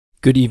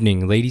Good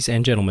evening, ladies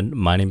and gentlemen.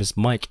 My name is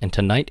Mike, and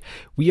tonight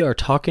we are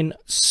talking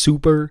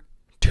Super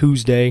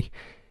Tuesday.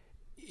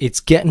 It's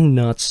getting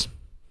nuts.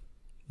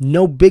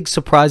 No big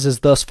surprises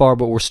thus far,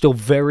 but we're still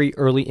very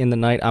early in the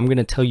night. I'm going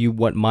to tell you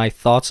what my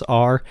thoughts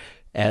are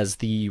as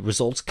the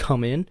results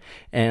come in,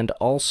 and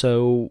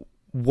also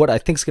what I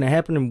think is going to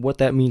happen and what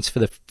that means for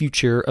the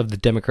future of the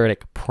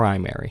Democratic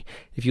primary.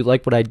 If you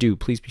like what I do,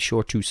 please be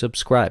sure to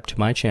subscribe to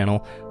my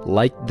channel,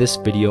 like this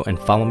video, and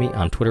follow me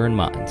on Twitter and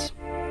Minds.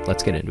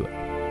 Let's get into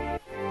it.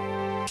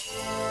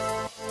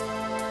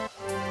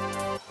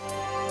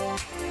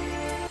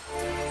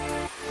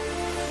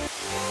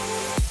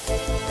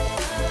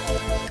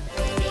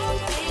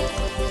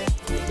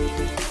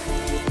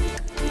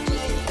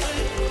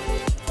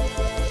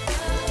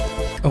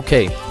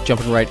 Okay,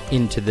 jumping right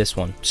into this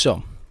one.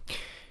 So,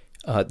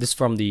 this is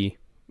from the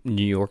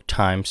New York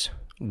Times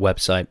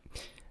website,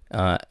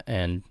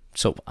 and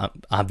so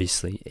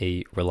obviously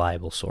a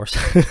reliable source.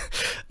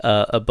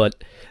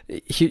 But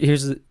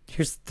here's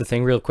the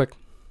thing, real quick.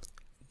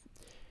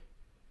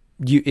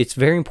 It's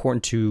very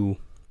important to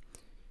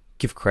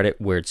give credit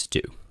where it's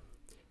due.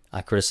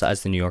 I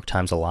criticize the New York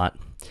Times a lot,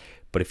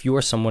 but if you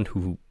are someone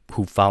who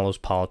follows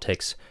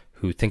politics,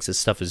 who thinks this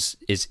stuff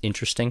is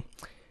interesting,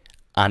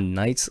 on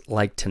nights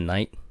like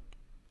tonight,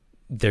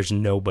 there's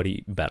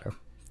nobody better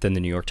than the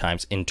New York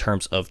Times in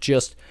terms of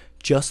just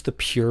the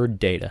pure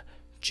data,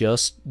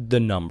 just the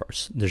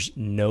numbers. There's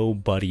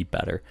nobody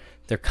better.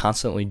 They're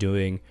constantly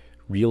doing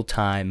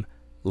real-time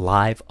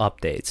live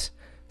updates.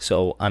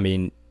 So, I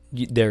mean,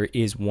 there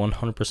is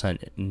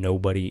 100%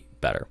 nobody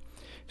better.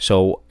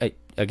 So,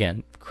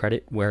 again,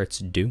 credit where it's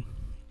due.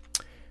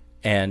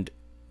 And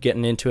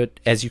getting into it,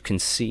 as you can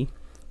see,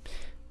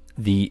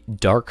 the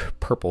dark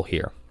purple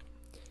here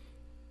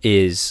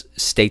is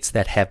states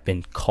that have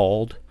been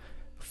called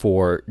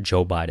for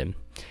Joe Biden.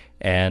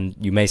 And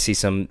you may see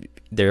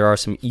there are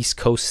some East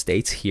Coast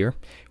states here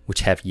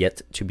which have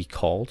yet to be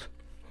called.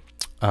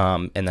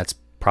 And that's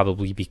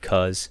probably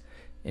because,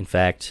 in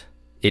fact,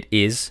 it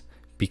is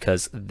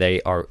because they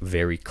are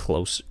very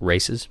close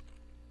races,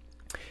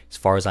 as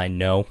far as I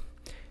know.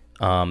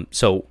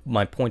 So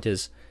my point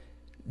is,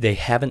 they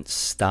haven't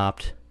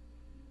stopped.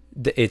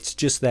 It's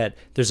just that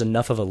there's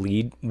enough of a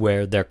lead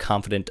where they're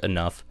confident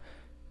enough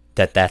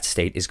that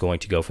state is going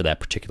to go for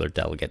that particular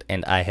delegate.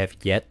 And I have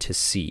yet to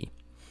see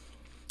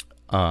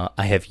a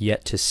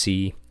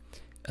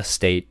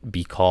state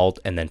be called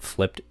and then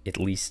flipped, at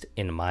least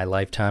in my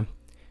lifetime.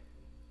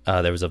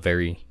 There was a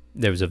very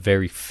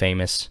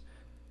famous,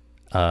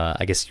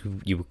 I guess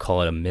you would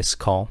call it a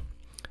miscall,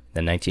 the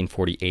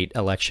 1948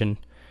 election.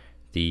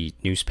 The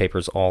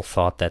newspapers all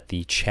thought that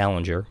the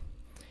challenger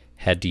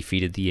had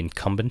defeated the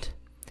incumbent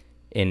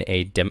in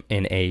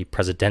a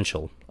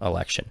presidential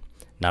election,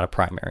 not a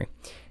primary.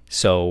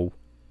 So,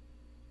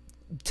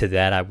 to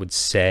that, I would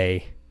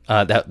say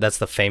that's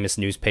the famous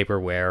newspaper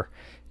where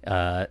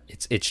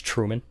it's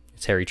Truman.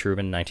 It's Harry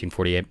Truman,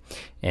 1948,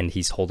 and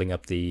he's holding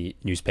up the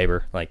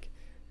newspaper like,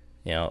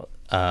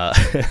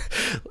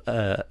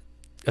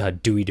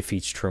 Dewey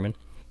defeats Truman.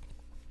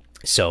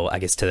 So I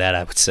guess to that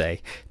I would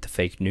say the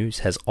fake news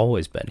has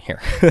always been here.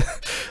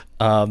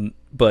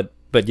 But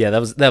yeah,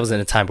 that was in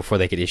a time before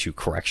they could issue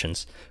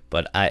corrections.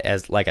 But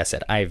like I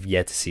said, I have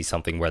yet to see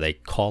something where they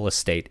call a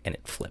state and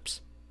it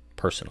flips.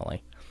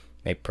 Personally,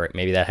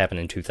 maybe that happened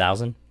in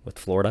 2000 with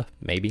Florida.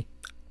 Maybe,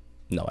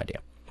 no idea.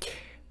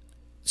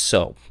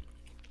 So,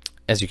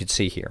 as you can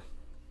see here,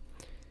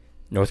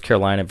 North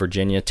Carolina,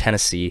 Virginia,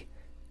 Tennessee,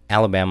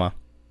 Alabama,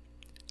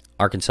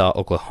 Arkansas,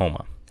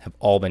 Oklahoma have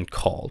all been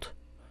called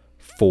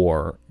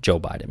for Joe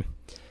Biden.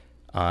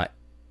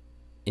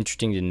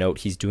 Interesting to note,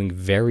 he's doing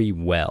very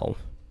well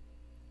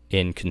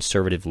in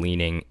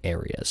conservative-leaning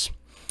areas,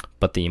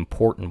 but the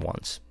important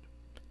ones,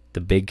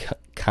 the big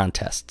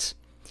contests,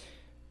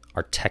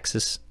 are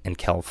Texas and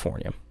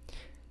California,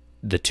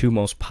 the two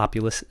most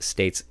populous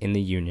states in the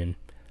union,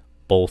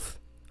 both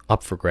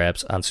up for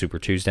grabs on Super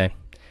Tuesday.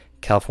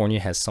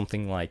 California has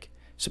something like,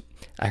 so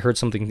I heard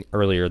something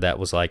earlier that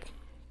was like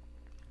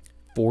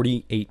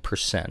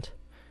 48%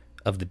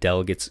 of the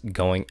delegates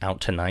going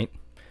out tonight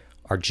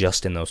are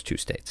just in those two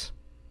states,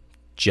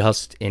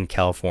 just in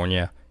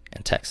California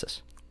and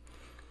Texas.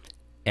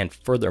 And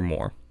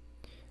furthermore,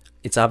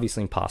 it's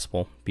obviously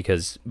impossible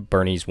because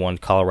Bernie's won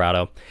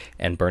Colorado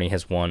and Bernie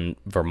has won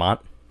Vermont.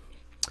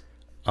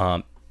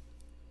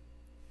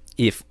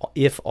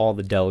 If all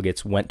the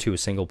delegates went to a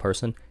single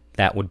person,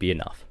 that would be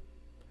enough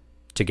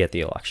to get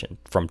the election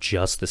from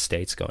just the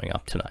states going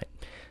up tonight.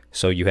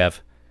 So you have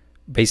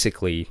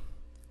basically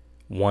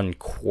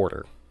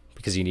 1/4,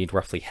 because you need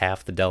roughly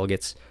half the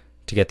delegates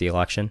to get the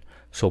election.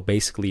 So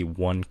basically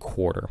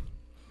 1/4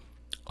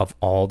 of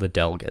all the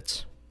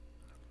delegates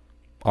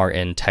are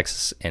in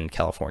Texas and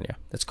California.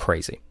 That's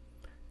crazy.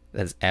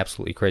 That is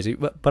absolutely crazy.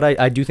 But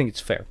I do think it's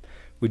fair.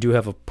 We do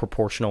have a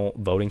proportional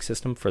voting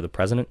system for the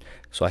president,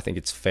 so I think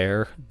it's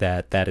fair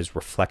that is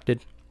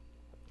reflected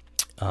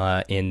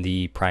in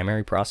the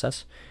primary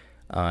process.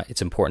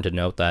 It's important to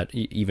note that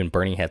even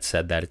Bernie had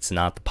said that it's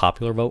not the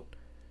popular vote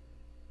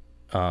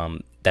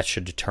that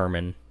should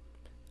determine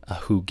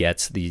who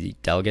gets the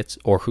delegates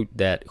or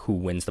who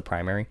wins the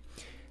primary.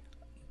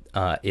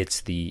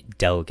 It's the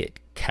delegate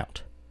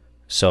count.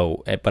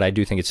 So, but I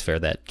do think it's fair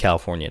that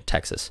California,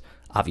 Texas,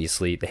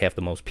 obviously they have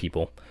the most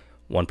people,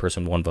 one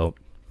person, one vote.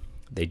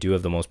 They do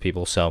have the most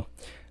people, so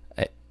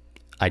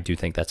I do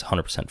think that's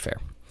 100% fair.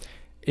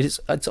 It's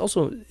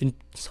also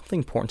something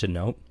important to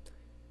note.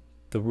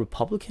 The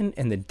Republican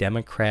and the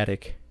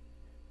Democratic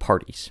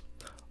parties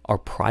are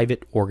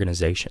private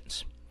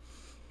organizations.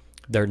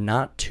 They're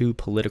not two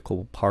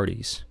political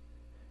parties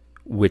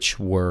which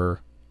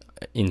were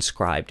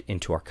inscribed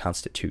into our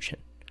Constitution.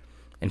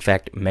 In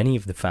fact, many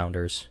of the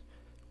founders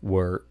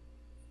were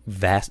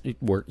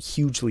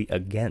hugely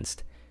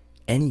against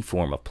any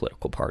form of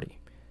political party.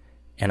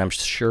 And I'm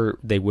sure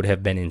they would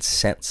have been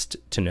incensed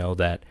to know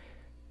that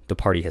the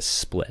party has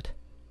split,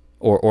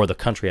 or the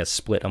country has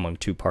split among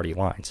two party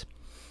lines.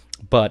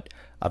 But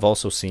I've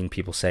also seen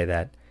people say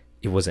that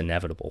it was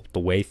inevitable. The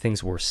way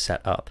things were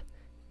set up,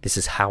 this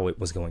is how it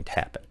was going to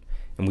happen.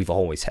 And we've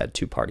always had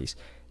two parties.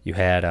 You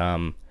had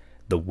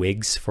the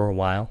Whigs for a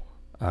while,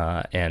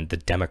 and the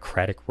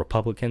Democratic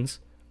Republicans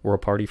were a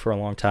party for a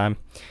long time.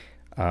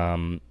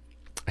 I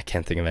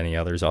can't think of any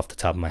others off the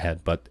top of my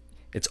head, but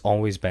it's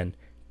always been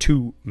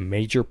two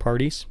major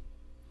parties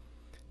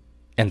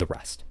and the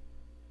rest.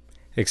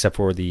 Except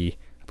for I believe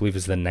it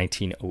was the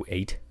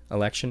 1908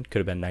 election, could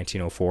have been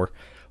 1904,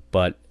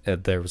 but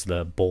there was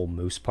the Bull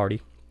Moose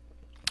Party,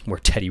 where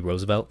Teddy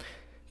Roosevelt,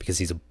 because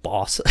he's a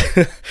boss,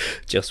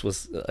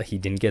 he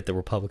didn't get the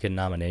Republican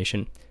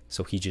nomination,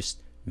 so he just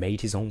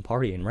made his own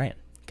party and ran.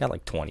 Got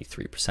like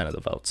 23% of the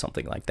vote,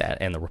 something like that,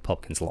 and the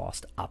Republicans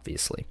lost,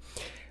 obviously.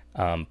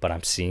 But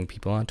I'm seeing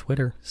people on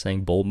Twitter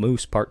saying Bull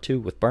Moose Part 2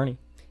 with Bernie,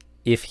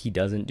 if he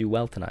doesn't do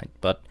well tonight.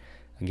 But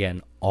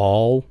again,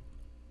 all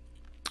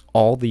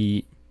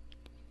the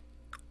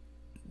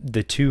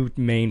two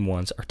main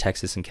ones are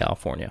Texas and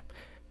California.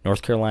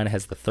 North Carolina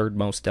has the third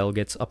most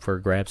delegates up for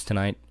grabs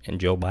tonight, and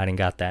Joe Biden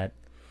got that.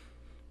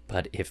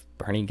 But if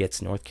Bernie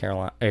gets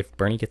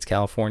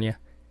California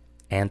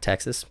and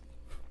Texas,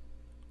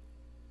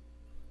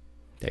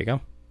 there you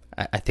go.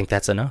 I think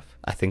that's enough.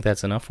 I think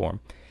that's enough for him.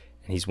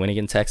 And he's winning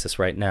in Texas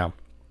right now.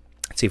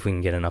 Let's see if we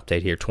can get an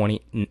update here.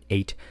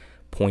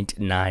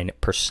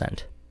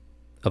 28.9%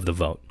 of the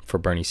vote for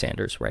Bernie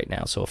Sanders right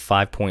now. So a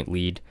 5-point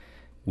lead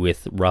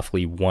with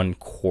roughly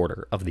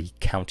 1/4 of the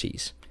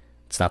counties.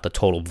 It's not the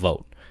total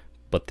vote,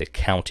 but the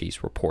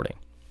counties reporting.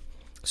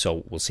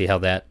 So we'll see how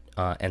that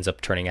ends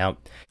up turning out.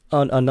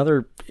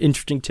 Another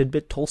interesting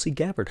tidbit, Tulsi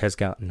Gabbard has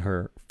gotten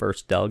her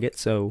first delegate.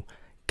 So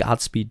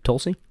Godspeed,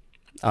 Tulsi.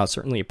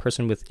 Certainly a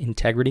person with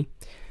integrity.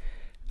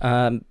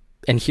 And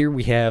here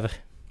we have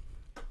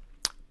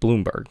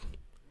Bloomberg,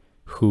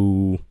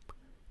 who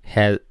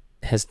has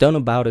done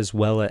about as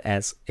well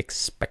as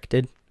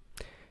expected.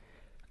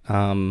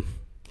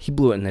 He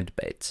blew it in the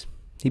debates.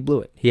 He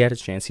blew it. He had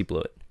his chance. He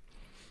blew it.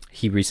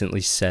 He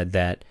recently said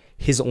that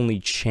his only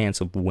chance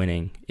of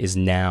winning is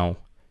now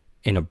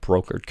in a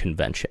brokered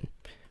convention,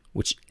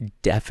 which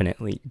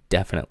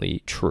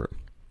definitely true.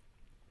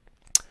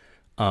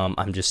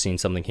 I'm just seeing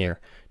something here.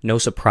 No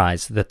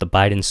surprise that the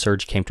Biden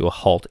surge came to a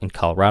halt in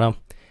Colorado.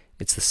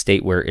 It's the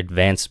state where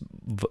advanced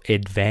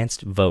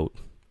vote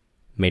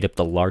made up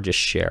the largest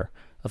share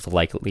of the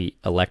likely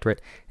electorate,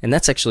 and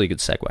that's actually a good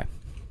segue.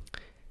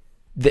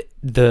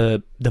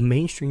 The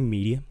mainstream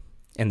media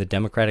and the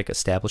Democratic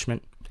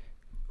establishment,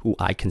 who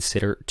I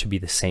consider to be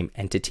the same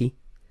entity,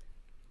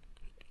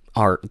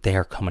 are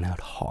coming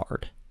out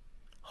hard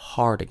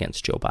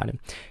against Joe Biden.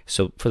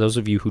 So for those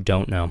of you who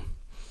don't know,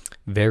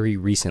 very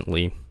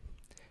recently,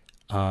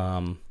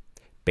 Beto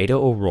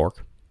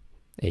O'Rourke,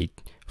 a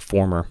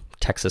former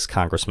Texas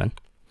congressman,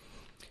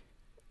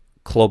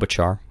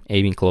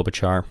 Amy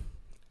Klobuchar,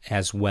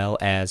 as well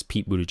as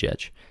Pete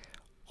Buttigieg,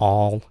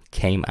 all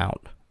came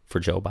out for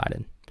Joe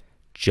Biden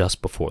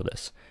just before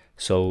this.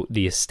 So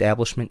the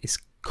establishment is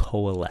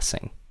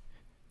coalescing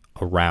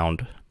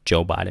around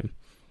Joe Biden,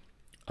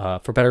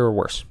 for better or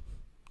worse.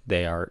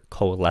 They are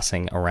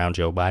coalescing around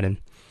Joe Biden,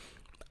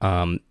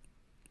 and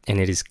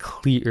it is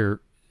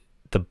clear,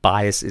 the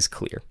bias is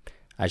clear.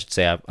 I should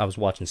say I was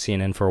watching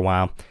CNN for a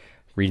while,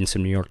 reading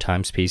some New York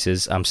Times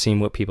pieces. I'm seeing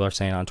what people are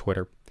saying on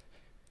Twitter.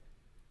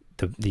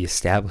 The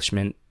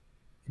establishment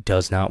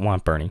does not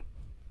want Bernie.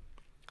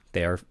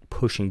 They are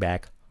pushing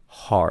back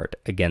hard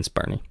against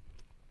Bernie.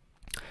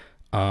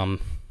 I'm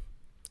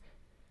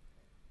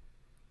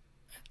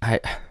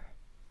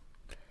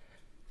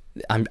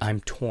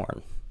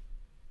torn,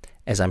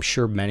 as I'm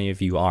sure many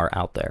of you are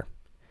out there.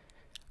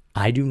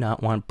 I do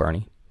not want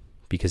Bernie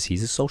because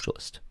he's a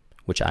socialist,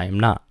 which I am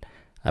not.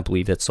 I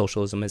believe that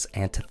socialism is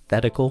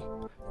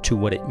antithetical to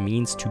what it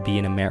means to be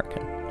an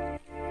American.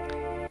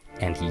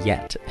 And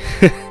yet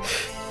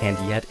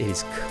it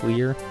is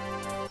clear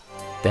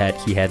that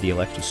he had the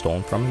election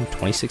stolen from him in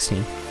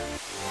 2016.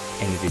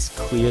 And it is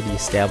clear the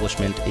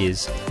establishment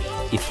is,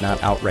 if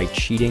not outright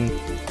cheating,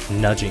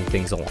 nudging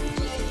things along.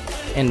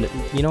 And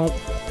you know,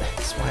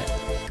 that's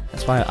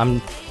why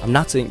I'm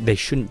not saying they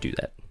shouldn't do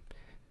that.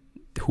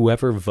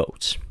 Whoever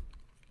votes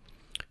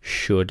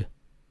should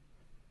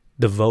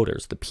the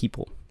voters, the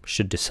people,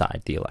 should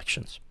decide the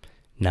elections,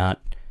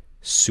 not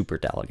super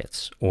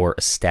delegates or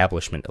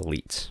establishment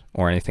elites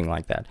or anything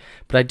like that.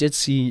 But I did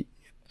see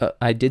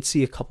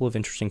a couple of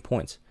interesting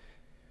points.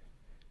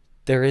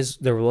 There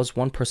was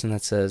one person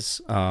that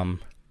says,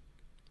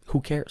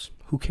 who cares?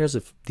 Who cares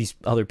if these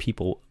other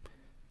people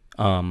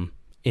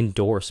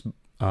endorse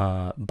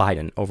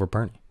Biden over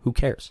Bernie? Who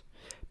cares?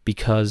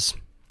 Because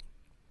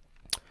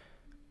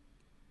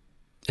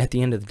at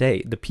the end of the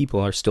day, the people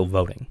are still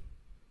voting.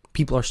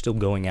 People are still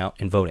going out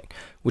and voting,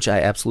 which I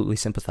absolutely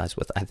sympathize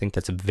with. I think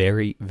that's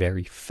very,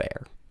 very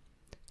fair.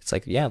 It's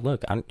like, yeah,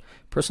 look,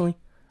 personally,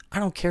 I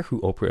don't care who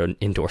Oprah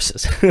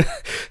endorses.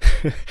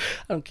 I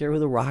don't care who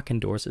The Rock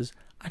endorses.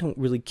 I don't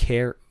really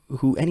care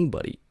who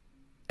anybody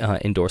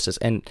endorses.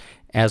 And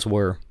as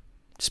we're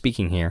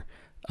speaking here,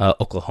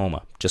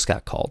 Oklahoma just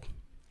got called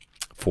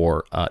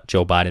for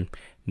Joe Biden.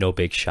 No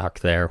big shock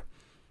there.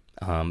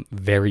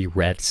 Very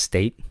red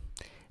state.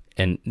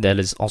 And that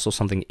is also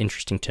something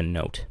interesting to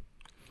note.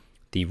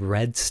 The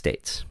red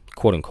states,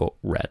 quote unquote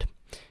red,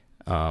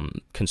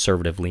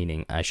 conservative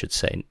leaning, I should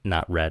say,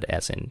 not red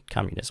as in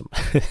communism.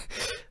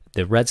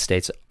 The red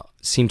states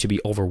seem to be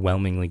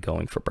overwhelmingly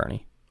going for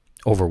Bernie.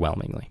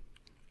 Overwhelmingly.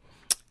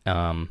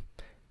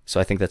 So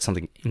I think that's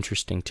something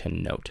interesting to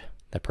note,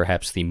 that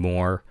perhaps the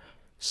more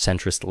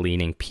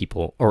centrist-leaning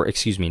people, or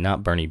excuse me,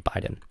 not Bernie,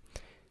 Biden,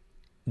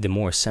 the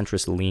more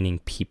centrist-leaning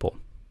people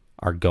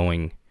are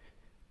going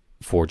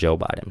for Joe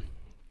Biden.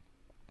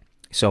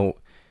 So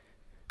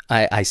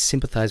I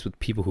sympathize with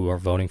people who are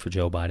voting for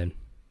Joe Biden,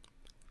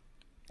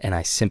 and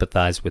I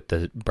sympathize with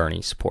the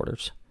Bernie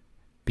supporters,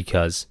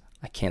 because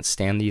I can't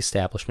stand the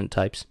establishment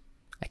types.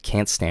 I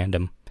can't stand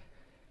them,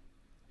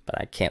 but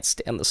I can't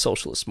stand the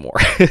socialists more.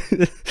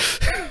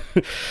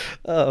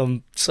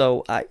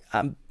 So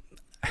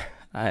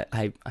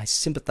I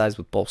sympathize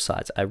with both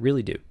sides. I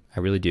really do.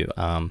 I really do.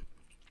 I'm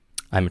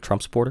a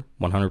Trump supporter,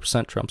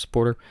 100% Trump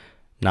supporter.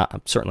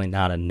 I'm certainly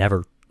not a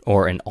never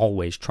or an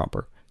always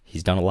Trumper.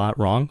 He's done a lot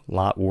wrong, a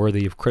lot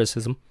worthy of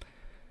criticism.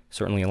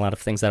 Certainly a lot of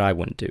things that I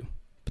wouldn't do.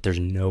 But there's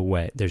no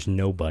way, there's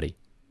nobody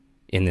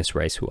in this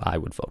race who I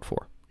would vote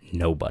for.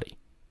 Nobody.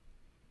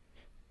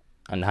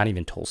 Not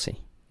even Tulsi.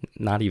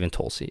 Not even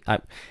Tulsi.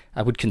 I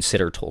would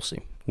consider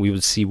Tulsi. We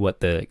would see what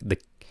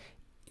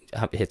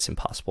it's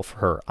impossible for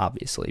her,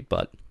 obviously,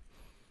 but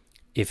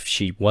if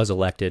she was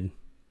elected,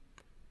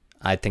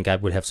 I think I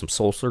would have some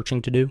soul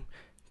searching to do,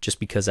 just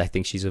because I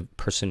think she's a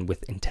person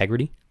with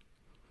integrity.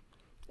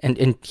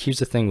 And here's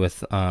the thing with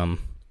Joe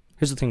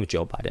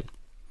Biden.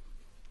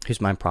 Here's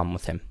my problem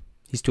with him.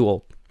 He's too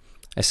old.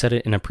 I said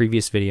it in a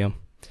previous video.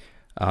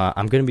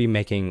 I'm going to be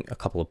making a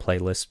couple of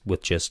playlists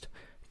with just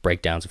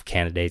breakdowns of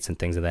candidates and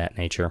things of that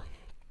nature,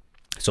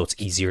 so it's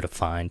easier to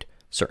find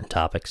certain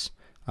topics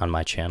on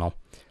my channel.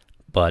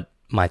 But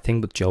my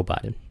thing with Joe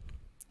Biden,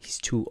 he's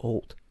too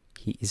old.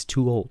 He is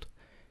too old.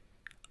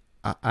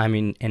 I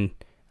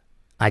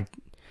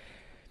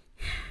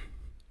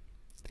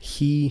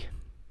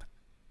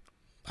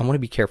want to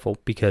be careful,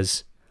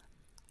 because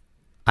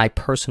I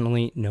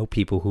personally know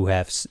people who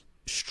have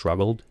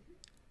struggled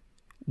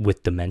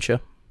with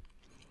dementia,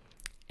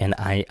 and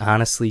I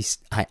honestly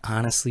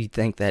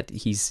think that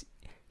he's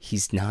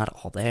not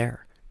all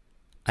there.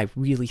 I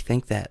really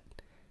think that.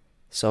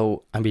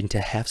 So, I mean,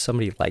 to have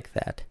somebody like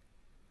that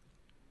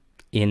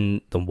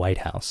in the White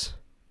House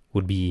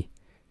would be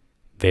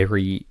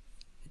very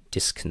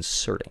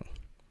disconcerting,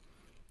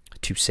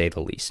 to say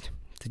the least.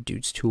 The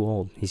dude's too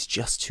old. He's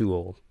just too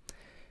old.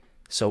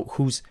 So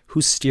who's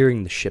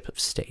steering the ship of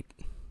state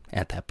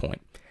at that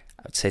point?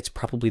 I would say it's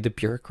probably the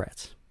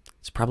bureaucrats.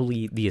 It's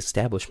probably the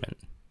establishment,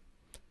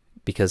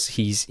 because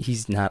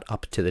he's not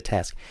up to the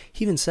task.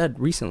 He even said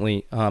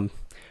recently,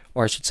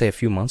 or I should say a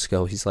few months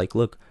ago, he's like,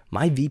 look,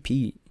 my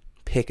VP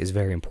pick is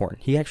very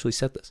important. He actually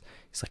said this.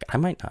 He's like, I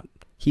might not.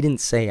 He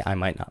didn't say I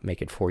might not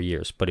make it 4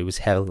 years, but it was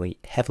heavily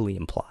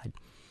implied.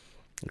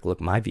 Like,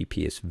 look, my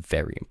VP is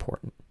very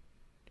important.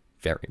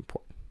 Very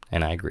important.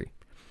 And I agree.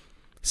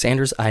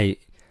 Sanders, I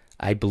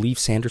believe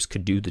Sanders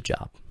could do the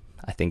job.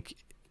 I think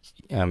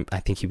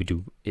he would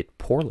do it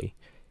poorly,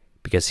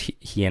 because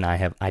he and I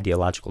have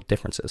ideological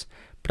differences.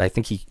 But I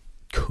think he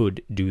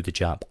could do the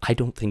job. I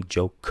don't think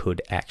Joe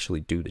could actually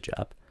do the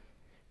job.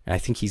 And I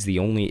think he's the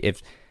only,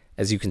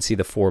 as you can see,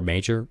 the four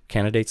major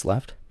candidates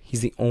left,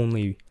 he's the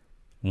only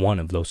one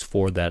of those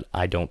four that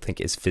I don't think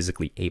is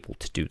physically able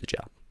to do the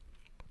job.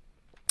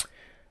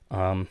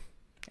 And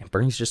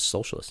Bernie's just a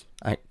socialist.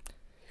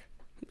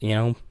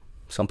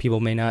 Some people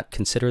may not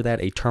consider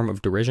that a term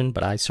of derision,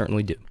 but I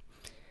certainly do.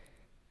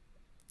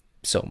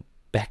 So,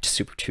 back to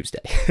Super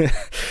Tuesday,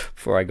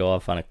 before I go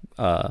off on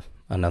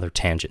another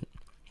tangent.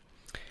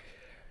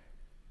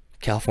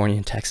 California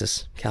and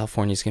Texas.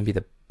 California is going to be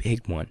the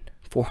big one.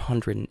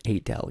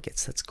 408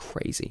 delegates. That's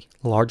crazy.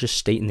 Largest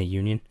state in the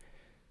union.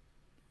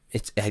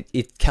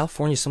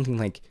 California is something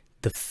like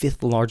the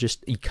 5th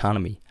largest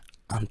economy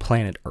on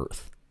planet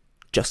Earth.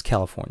 Just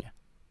California.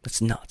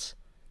 That's nuts.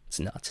 It's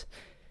nuts.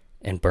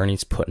 And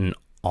Bernie's putting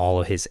all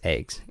of his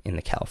eggs in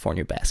the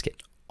California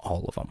basket.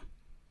 All of them.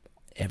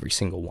 Every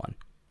single one.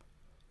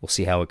 We'll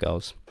see how it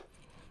goes.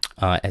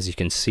 As you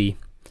can see,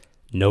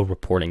 no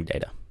reporting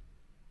data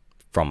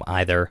from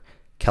either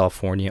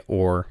California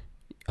or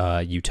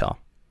Utah,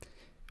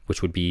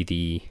 which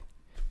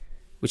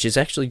is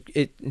actually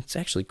it's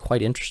actually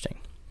quite interesting.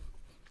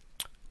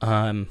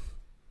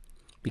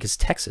 Because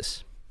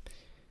Texas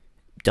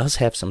does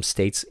have some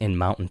states in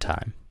Mountain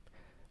Time,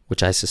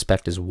 which I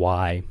suspect is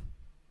why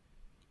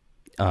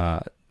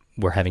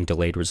we're having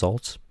delayed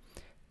results.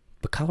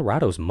 But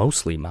Colorado's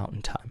mostly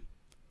Mountain Time,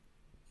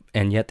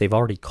 and yet they've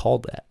already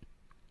called that.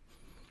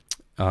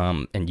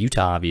 And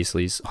Utah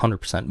obviously is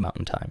 100%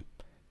 Mountain Time.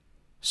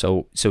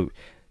 So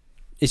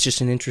it's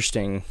just an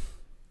interesting.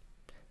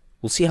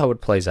 We'll see how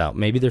it plays out.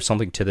 Maybe there's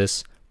something to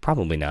this.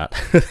 Probably not,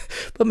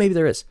 but maybe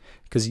there is,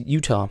 because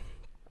Utah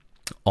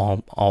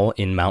all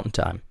in Mountain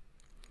Time,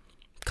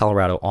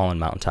 Colorado all in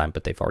Mountain Time,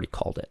 but they've already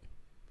called it.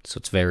 So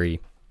it's very,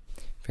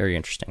 very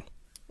interesting.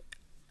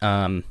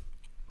 So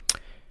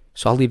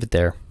I'll leave it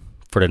there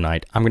for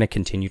tonight. I'm going to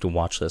continue to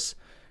watch this,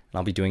 and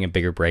I'll be doing a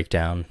bigger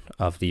breakdown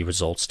of the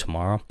results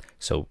tomorrow.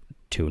 So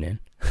tune in.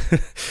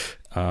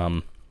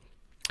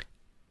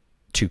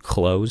 To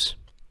close,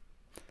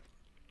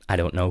 I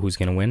don't know who's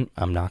going to win.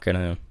 I'm not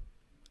gonna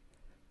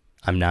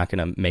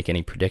make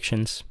any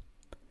predictions,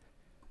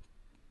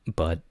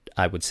 but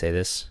I would say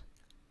this: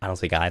 I don't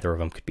think either of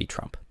them could beat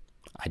Trump.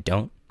 I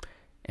don't,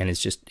 and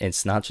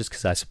it's not just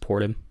because I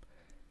support him.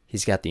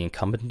 He's got the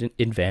incumbent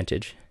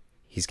advantage.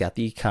 He's got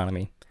the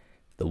economy.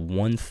 The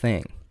one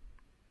thing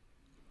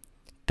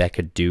that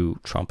could do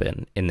Trump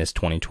in this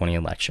 2020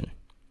 election,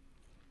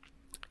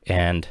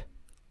 and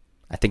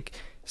I think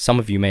some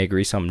of you may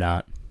agree, some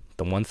not.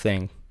 The one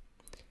thing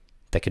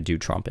that could do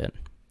Trump in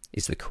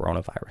is the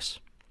coronavirus.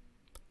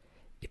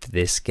 If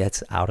this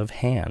gets out of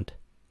hand,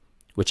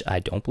 which I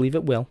don't believe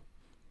it will,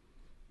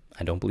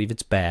 I don't believe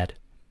it's bad,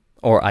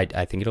 or I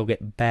think it'll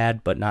get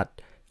bad, but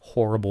not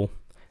horrible.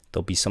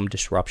 There'll be some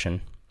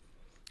disruption,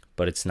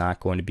 but it's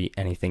not going to be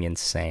anything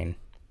insane.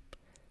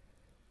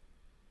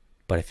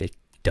 But if it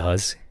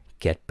does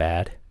get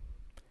bad,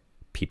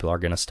 people are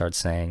going to start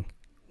saying,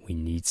 we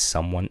need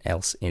someone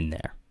else in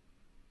there.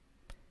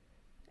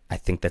 I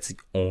think that's the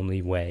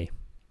only way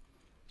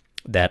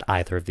that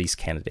either of these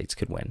candidates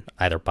could win,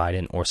 either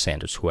Biden or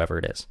Sanders, whoever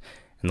it is.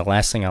 And the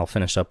last thing I'll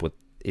finish up with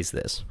is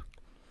this.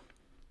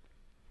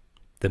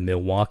 The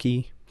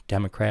Milwaukee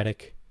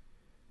Democratic,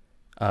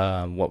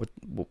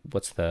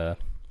 what's the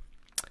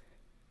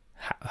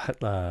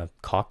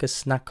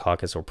caucus, not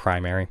caucus or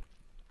primary,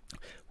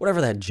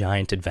 whatever that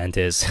giant event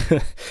is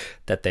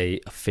that they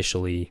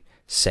officially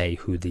say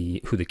who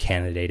the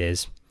candidate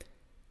is,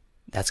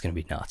 that's going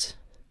to be nuts.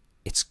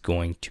 It's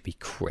going to be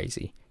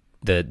crazy.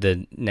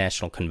 The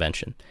national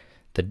convention,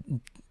 the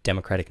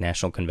Democratic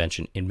National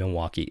Convention in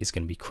Milwaukee is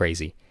going to be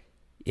crazy.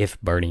 It's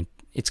going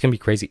to be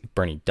crazy if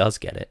Bernie does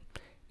get it.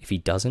 If he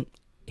doesn't,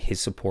 his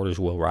supporters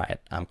will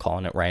riot. I'm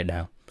calling it right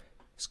now.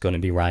 It's going to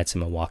be riots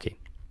in Milwaukee.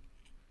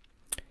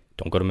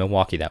 Don't go to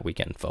Milwaukee that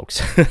weekend,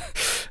 folks.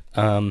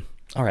 All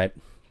right.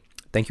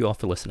 Thank you all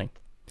for listening.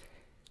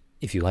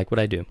 If you like what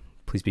I do,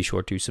 please be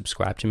sure to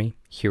subscribe to me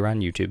here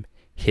on YouTube.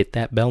 Hit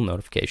that bell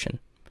notification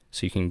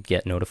so you can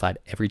get notified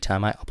every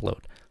time I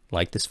upload.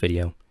 Like this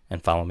video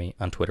and follow me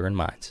on Twitter and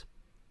Minds.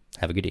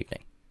 Have a good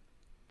evening.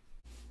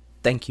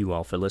 Thank you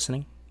all for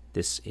listening.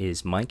 This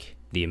is Mike,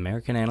 the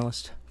American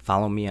Analyst.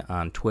 Follow me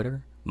on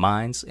Twitter,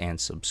 Minds,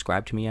 and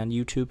subscribe to me on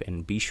YouTube.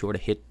 And be sure to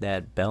hit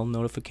that bell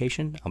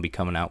notification. I'll be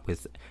coming out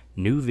with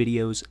new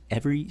videos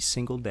every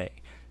single day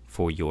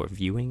for your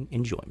viewing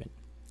enjoyment.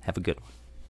 Have a good one.